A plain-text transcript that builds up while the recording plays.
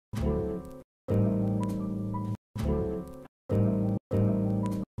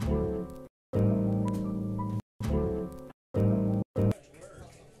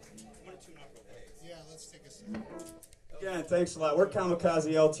thanks a lot. We're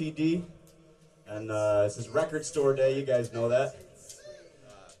Kamikaze LTD, and this is Record Store Day. You guys know that.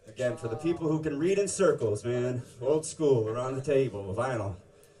 Again, for the people who can read in circles, man. Old school, around the table, vinyl.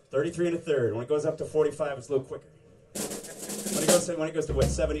 33 1/3. When it goes up to 45, it's a little quicker. When it goes to what,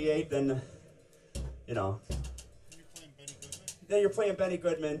 78, then, you know. Then you're playing Benny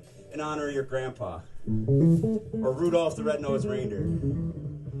Goodman in honor of your grandpa. Or Rudolph the Red-Nosed Reindeer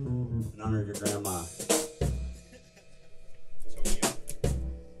in honor of your grandma.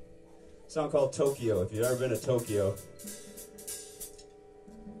 Song called Tokyo, if you've ever been to Tokyo.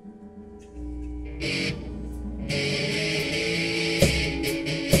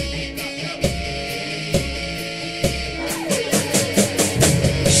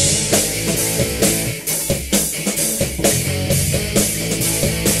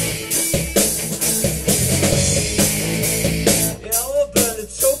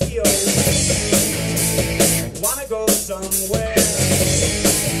 Somewhere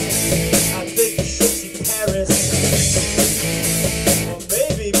I think you should see Paris, or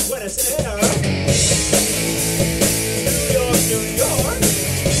maybe Buenos Aires, New York,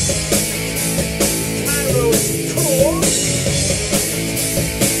 Cairo's cool,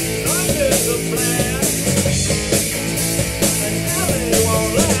 London's a plan, and LA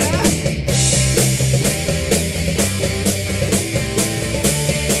won't last.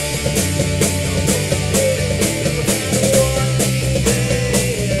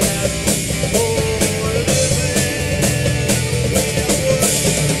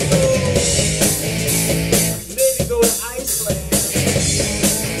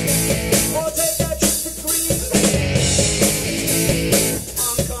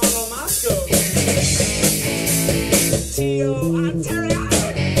 Yo.